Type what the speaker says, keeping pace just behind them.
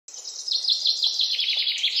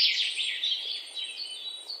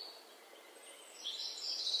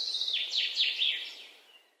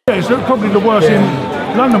It's probably the worst in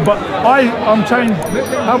London, but I'm saying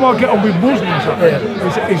how I get on with Muslims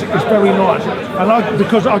is very nice, and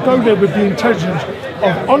because I go there with the intentions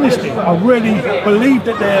of honesty. I really believe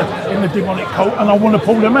that they're in the demonic cult, and I want to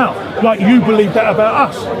pull them out, like you believe that about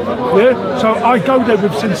us. Yeah, so I go there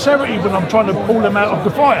with sincerity when I'm trying to pull them out of the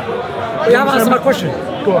fire. You haven't answered my question.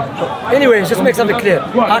 Go on. Anyways, just to make something clear.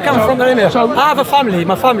 Right, I come from the area. So I have a family.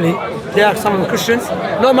 My family, they are some Christians.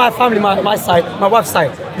 Not my family, my side, my wife's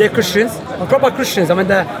side. They're Christians, proper Christians. I mean,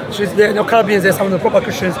 they're no Caribbeans. They're some of the proper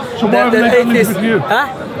Christians. So why haven't they done anything to you?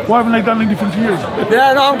 Huh? Why haven't they done anything to you?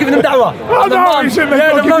 Yeah, no, I'm giving them da'wah. Oh, no,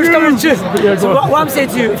 the mom's coming to you. So what I'm saying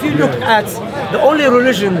to you, if you look at the only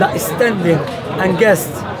religion that is standing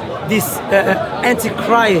against this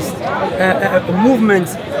antichrist movement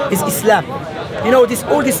is Islam. You know,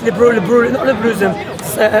 all this liberalism,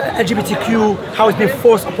 LGBTQ, how it's been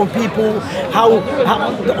forced upon people, how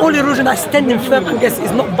the only religion that's standing firm, I guess,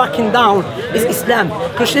 is not backing down is Islam.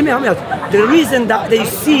 Because the reason that they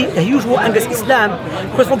see a huge war against Islam,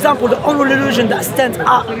 because for example, the only religion that stands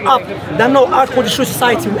up, that no alcohol destroys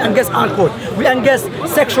society, we against alcohol, we against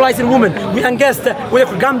sexualizing women, we against what they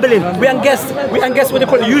call gambling, we against what they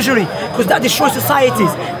call usury, because that destroys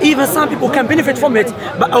societies. Even some people can benefit from it,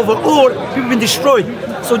 but overall, people have been destroyed.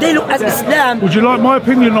 So they look at Islam. Would you like my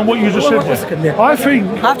opinion on what you just said there? I think...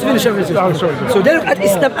 I have to finish everything. Oh, sorry. So they look at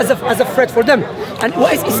Islam as a threat for them. And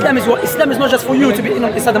what is Islam is what? Islam is not just for you to be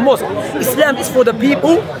inside the mosque. Islam is for the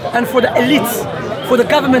people and for the elites, for the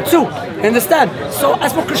government too. You understand? So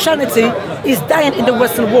as for Christianity, is dying in the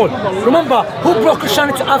Western world. Remember, who brought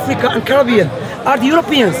Christianity to Africa and Caribbean? Are the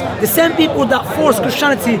Europeans, the same people that forced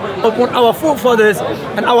Christianity upon our forefathers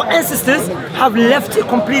and our ancestors have left it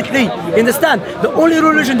completely. You understand? The only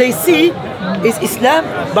religion they see is Islam,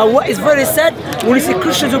 but what is very sad, when you see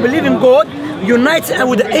Christians who believe in God, united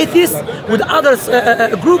with the atheists, with other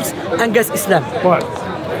groups, against Islam. Right.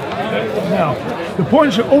 Now,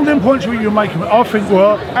 all them points that you're making, I think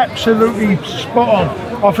were absolutely spot on.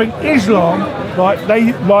 I think Islam,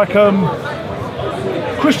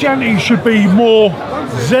 Christianity should be more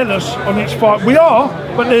zealous on its fight. We are,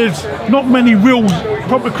 but there's not many real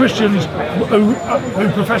proper Christians who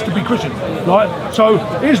profess to be Christian, right? So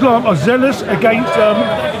Islam are zealous against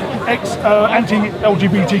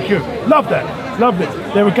anti-LGBTQ. Love that, loved it.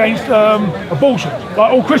 They're against abortion,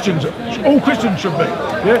 like all Christians should be.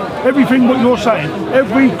 Yeah, everything what you're saying,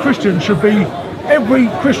 every Christian should be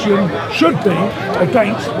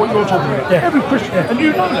against what you're talking about. Yeah. Every Christian, and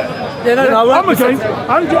you know that. Yeah, no, I'm against.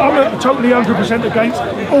 I'm totally 100% against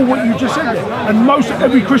all what you just said there. And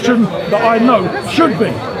every Christian that I know should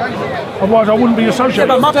be. Otherwise, I wouldn't be associated.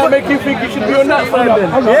 Yeah, but that make you think you should be on that side then?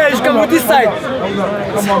 Yeah, you should come with this side.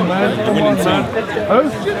 Come on, man. The winning team. Who?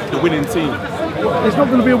 The winning team. It's not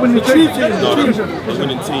going to be a winning team. No, the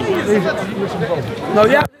winning team. No,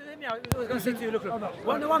 yeah. I was going to say to you, look. You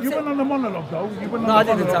went on the monologue though. No, I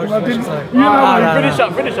didn't. Finish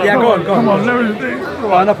up. Yeah, go on. Come on,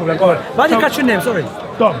 no problem. Go on. Why did you catch your name? Sorry.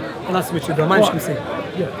 Dom. Nice to meet you, Dom. My name's Shamsi.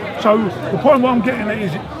 Yeah. So the point what I'm getting at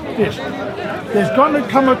is this: there's going to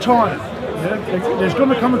come a time. Yeah? There's going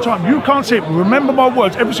to come a time. You can't see it. But remember my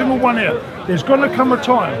words. Every single one here. There's going to come a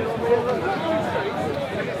time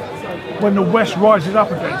when the West rises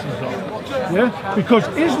up against Islam. Yeah, because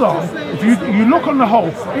Islam, if you look on the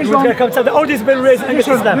whole, Islam. All this been raised against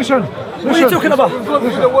Islam. Listen. What are you talking about? We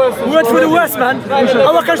went through the worst, man.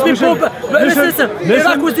 Our country's been poor. Listen.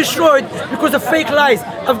 Iraq was destroyed because of fake lies.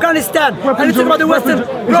 Afghanistan. And you talk about the Western.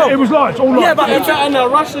 Bro, it was lies. All lies. Yeah, but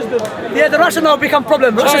Russia's the Russia now become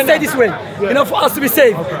problem. Russia stay this way. Yeah. You know, for us to be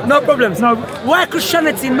safe. Okay. No problems. No. Why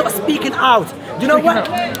Christianity not speaking out? Do you know what?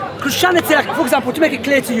 Christianity, like, for example, to make it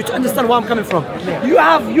clear to you, to understand where I'm coming from. You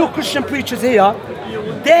have your Christian preachers here,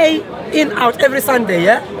 day in, out, every Sunday,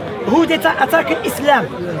 yeah? Who they attacking Islam.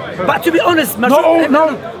 But to be honest, not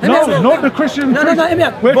the Christian. No,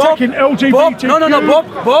 we're taking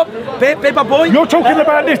LGBTQ. Bob, paper boy. You're talking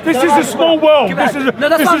about this. This is a small world. This is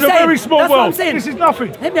a very small world. This is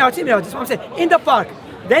nothing. Hear me out. That's what I'm saying. In the park,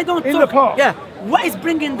 they don't talk. In the park. Yeah. What is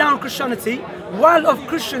bringing down Christianity? While of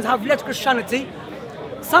Christians have left Christianity,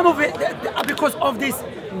 some of it because of this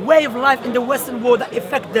way of life in the Western world that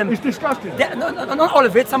affect them. It's disgusting. Not all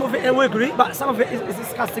of it. Some of it we agree, but some of it is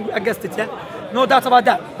disgusting against it. Yeah, no doubt about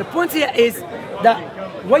that. The point here is that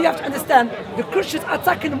what you have to understand: the Christians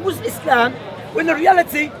attacking Muslim Islam, when in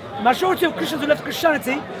reality, majority of Christians who left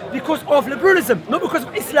Christianity because of liberalism, not because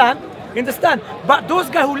of Islam. You understand? But those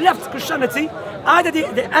guys who left Christianity, either they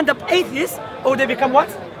end up atheists or they become what?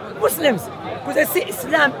 Muslims. Because they say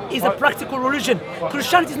Islam is a practical religion.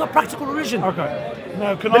 Christianity is not practical religion. Okay.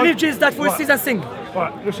 Now, Believe Jesus died for his sins and sing.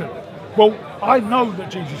 Right, listen. Well, I know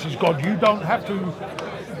that Jesus is God. You don't have to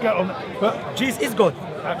get on it. But Jesus is God.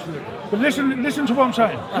 absolutely. But listen to what I'm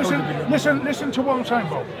saying. Listen to what I'm saying,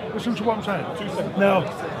 bro. Listen to what I'm saying. Now,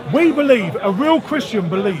 we believe, a real Christian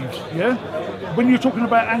believes, yeah, when you're talking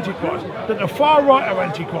about Antichrist, that the far right are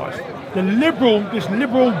Antichrist. This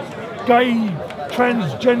liberal, gay,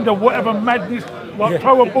 transgender, whatever madness, like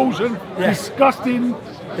pro-abortion, disgusting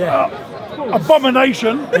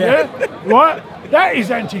abomination, right? That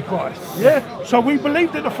is Antichrist, So we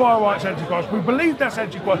believe that the far right's Antichrist. We believe that's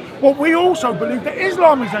Antichrist. But we also believe that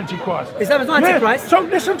Islam is Antichrist. Islam is not Antichrist? So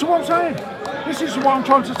listen to what I'm saying. This is what I'm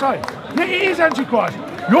trying to say. Yeah, it is Antichrist.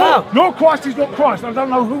 Your Christ is not Christ. I don't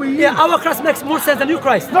know who he is. Yeah, our Christ makes more sense than your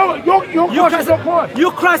Christ. No, your Christ is not Christ.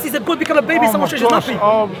 Your Christ is a God become a baby, someone should just nothing.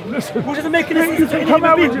 Listen. Who doesn't make any sense. You come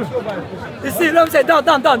out with you see, what I'm saying, Don.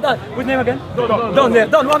 What's your name again?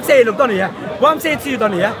 Don, what I'm saying, look, Donny, yeah? What I'm saying to you,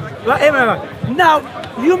 Donny, yeah? Right, now,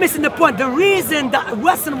 you're missing the point. The reason that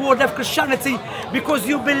Western world left Christianity, because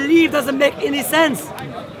you believe doesn't make any sense.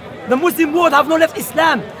 The Muslim world have not left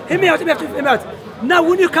Islam. Hear me out. Now,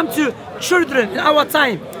 when you come to children in our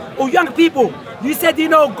time, or young people, you said, you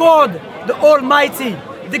know, God, the Almighty,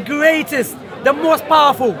 the greatest, the most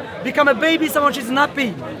powerful, become a baby, someone she's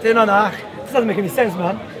nappy. Say, no, this doesn't make any sense,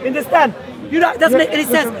 man. You understand? It doesn't make any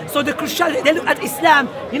sense. So the Christianity, they look at Islam,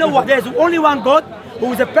 you know what, there's only one God,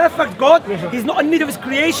 who is a perfect God. He's not in need of his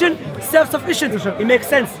creation, self-sufficient. It makes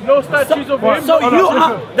sense. No statues of him. So you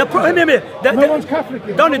are the problem. No one's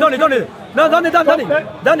Catholic. Donny.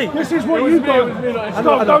 This is what you do. Don't do that.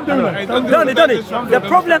 Donny. The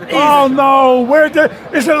problem is. Oh no,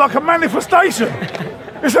 is it like a manifestation?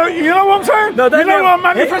 You know what I'm saying? No, you know what a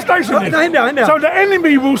manifestation is? Hear me out. So the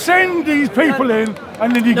enemy will send these people in,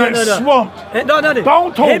 and then you get swamped. No.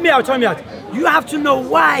 Don't talk. Hear me out. You have to know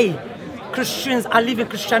why Christians are leaving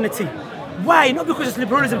Christianity. Why? Not because it's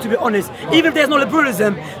liberalism, to be honest. Even if there's no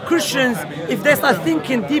liberalism, Christians, if they start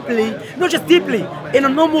thinking deeply, not just deeply, in a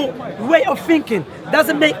normal way of thinking,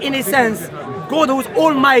 doesn't make any sense. God who is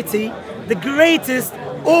almighty, the greatest,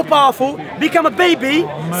 all-powerful, become a baby,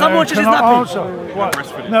 someone just is nothing.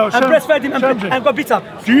 No, and breastfed him and got beat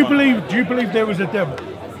up. Do you believe there is a devil?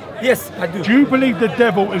 Yes, I do. Do you believe the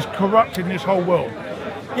devil is corrupting this whole world?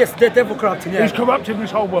 Yes, the devil corrupting, yeah. He's corrupting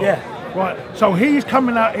this whole world. Yeah. Right, so he's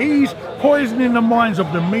coming out, he's poisoning the minds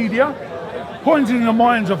of the media, poisoning the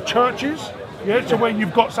minds of churches, so where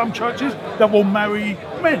you've got some churches that will marry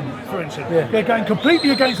men, for instance. They're going completely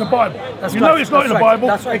against the Bible. It's not in the Bible,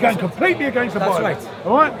 they're going completely against the Bible. That's right.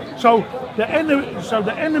 All right, so the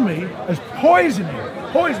enemy is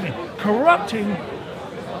poisoning, corrupting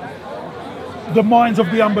the minds of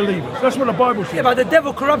the unbelievers. That's what the Bible says. Yeah, but the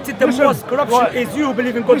devil corrupted the most. Corruption is you who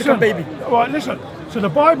believe in God become baby. Right, listen. So the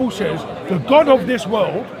Bible says the God of this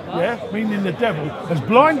world, meaning the devil, has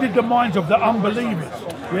blinded the minds of the unbelievers,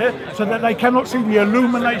 so that they cannot see the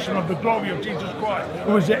illumination of the glory of Jesus Christ,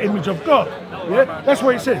 who is the image of God. That's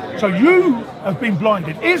what it says. So you have been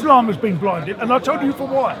blinded. Islam has been blinded, and I'll tell you for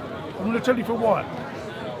why. I'm going to tell you for why.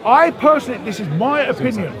 I personally, this is my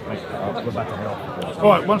opinion.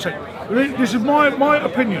 All right, one second. This is my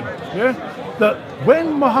opinion, that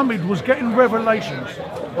when Muhammad was getting revelations,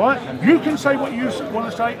 right, you can say what you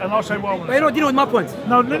want to say, and I'll say what I want to say. But you're not dealing with my point.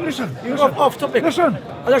 No, listen. You're off topic. Listen.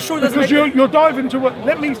 Because you're diving to what,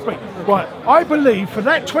 let me speak. Right, I believe for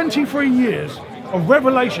that 23 years of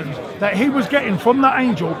revelations that he was getting from the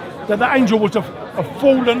angel, that the angel was a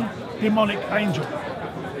fallen demonic angel.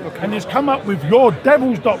 And he's come up with your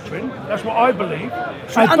devil's doctrine. That's what I believe.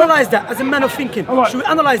 Should we analyse that as a man of thinking? Right. Should we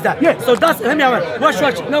analyse that? Yeah. So that's, let me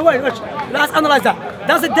watch. No, wait. Let's analyse that.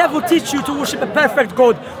 Does the devil teach you to worship a perfect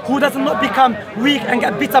God who does not become weak and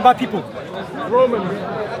get beat up by people?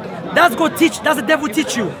 Does the devil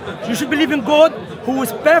teach you? You should believe in God who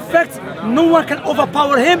is perfect, no one can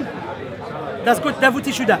overpower him. Does the devil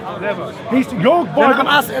teach you that? Never. Your Bible. I'm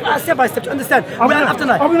asking step by step to understand.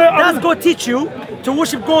 Does God teach you to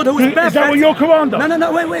worship God who is perfect? Is that what your commander?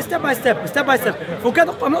 No, wait, step by step. Forget,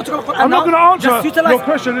 I'm not talking about I'm not going to answer your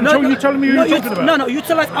question until you tell me who you're talking about. No,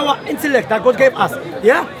 utilize our intellect that God gave us,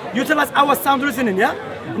 Utilize our sound reasoning,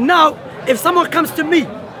 Now, if someone comes to me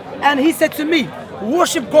and he said to me,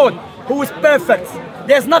 worship God who is perfect,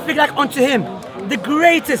 there's nothing like unto him, the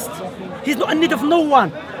greatest, he's not in need of no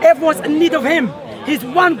one, everyone's in need of him, he's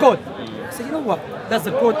one God. I said, you know what, that's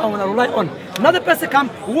the God I want to rely on. Another person come,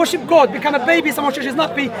 worship God, become a baby, someone should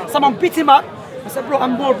not be, someone beat him up. I said, bro,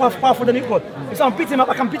 I'm more powerful than you, God. If someone beat him up,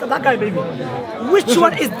 I can beat up that guy, baby. Which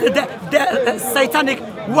one is the satanic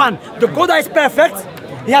one? The God that is perfect,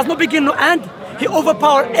 he has no beginning, no end, he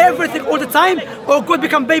overpowered everything all the time, or God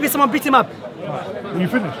become baby, someone beat him up? Are you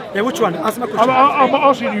finished? Yeah, which one? Answer my question. I'm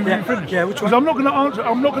asking you, are you finished? Yeah, which one? Because I'm not going to answer.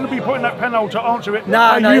 I'm not going to be putting that pen out to answer it. No,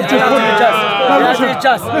 and no, you've just put it.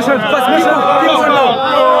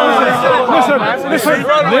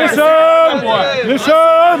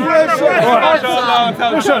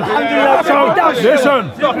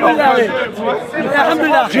 Listen.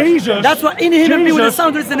 Jesus. That's why any human being with a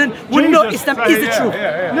sound listening will know Islam is the truth.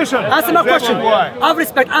 Listen. Answer my question. I have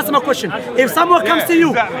respect. Answer my question. If someone comes to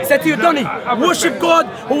you, say to you, Donny, worship God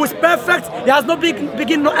who is perfect. He has no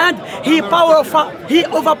beginning, no end. He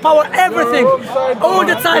overpower everything all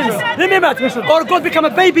the times. Remember, or God become a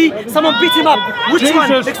baby, someone beat him up. Which one?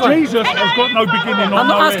 Jesus has got no beginning. I'm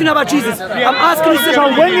not asking about Jesus. I'm asking you. So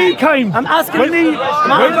when he came, I'm asking when you.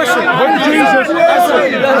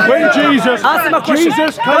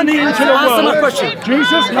 Jesus came into the world,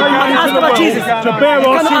 Jesus came into the world to bear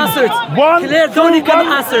our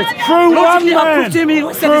sins.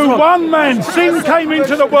 Through one man, sin came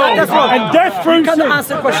into the world, and death through sin.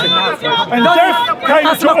 And death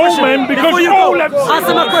came to all men because all have sinned.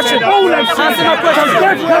 Answer my question. All have sinned. Answer my question. So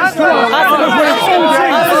death comes to us.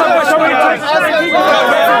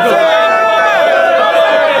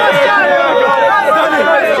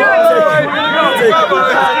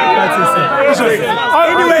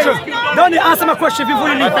 Donny, answer my question before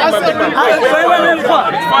you leave. Wait.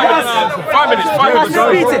 5 minutes.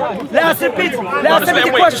 Let us repeat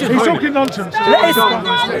the question. He's talking nonsense. Done.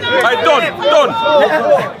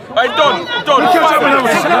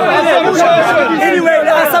 Anyway, let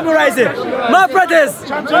us summarize it. My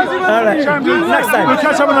brothers. Alright. Next time. We'll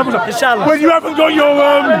catch up another time. Inshallah. When you haven't got your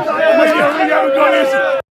when you haven't got this.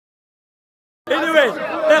 Anyway,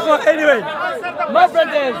 my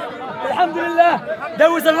brothers, alhamdulillah,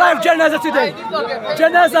 there was a live janazah today.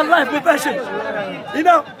 Janazah live with passion. You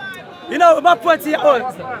know, my point here,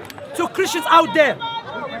 to Christians out there,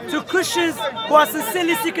 to Christians who are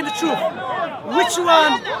sincerely seeking the truth, which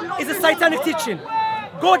one is a satanic teaching?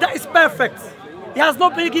 God that is perfect. He has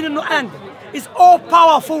no beginning, no end. He's all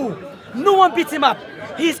powerful. No one beats him up.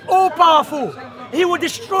 He's all powerful. He will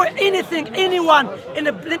destroy anything, anyone in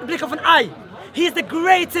the blink of an eye. He is the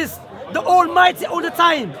greatest, the almighty all the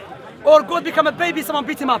time. Or God become a baby, someone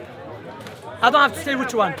beat him up. I don't have to say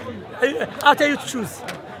which one. I'll tell you to choose.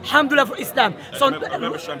 Alhamdulillah for Islam. So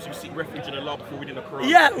remember, Shamsi, we seek refuge in Allah before we did the Quran.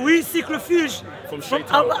 Yeah, we seek refuge from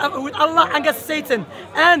Allah, with Allah against Satan.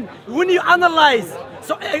 And when you analyze,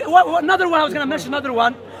 so another one I was going to mention, another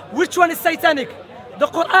one. Which one is satanic? The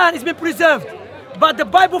Quran has been preserved, but the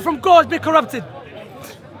Bible from God has been corrupted.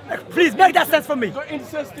 Please make that sense for me.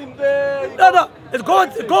 Incest in there. No. It's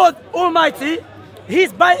God Almighty.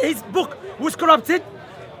 His book was corrupted.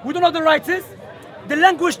 We don't know the writers. The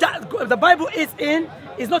language that the Bible is in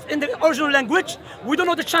is not in the original language. We don't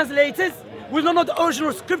know the translators. We don't know the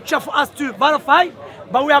original scripture for us to verify.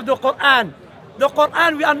 But we have the Quran. The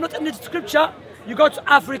Quran, we are not in the scripture. You go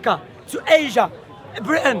to Africa, to Asia,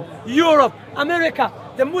 Britain, Europe, America.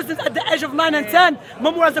 The Muslims at the age of 9 and 10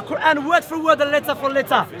 memorize the Quran word for word and letter for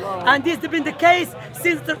letter. And this has been the case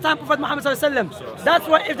since the time of Prophet Muhammad ﷺ. That's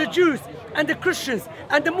why if the Jews and the Christians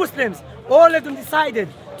and the Muslims, all of them decided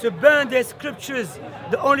to burn their scriptures,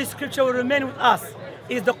 the only scripture will remain with us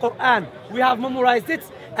is the Quran. We have memorized it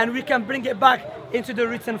and we can bring it back into the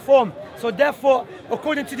written form. So therefore,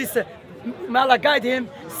 according to this, may Allah guide him,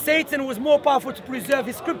 Satan was more powerful to preserve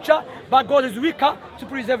his scripture, but God is weaker to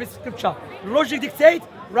preserve his scripture. Logic dictates,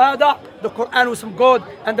 rather, the Quran was from God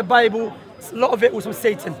and the Bible, a lot of it was from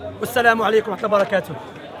Satan. Wassalamu alaikum wa rahmatullahi wa barakatuh.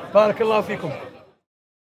 Barakallahu feekum.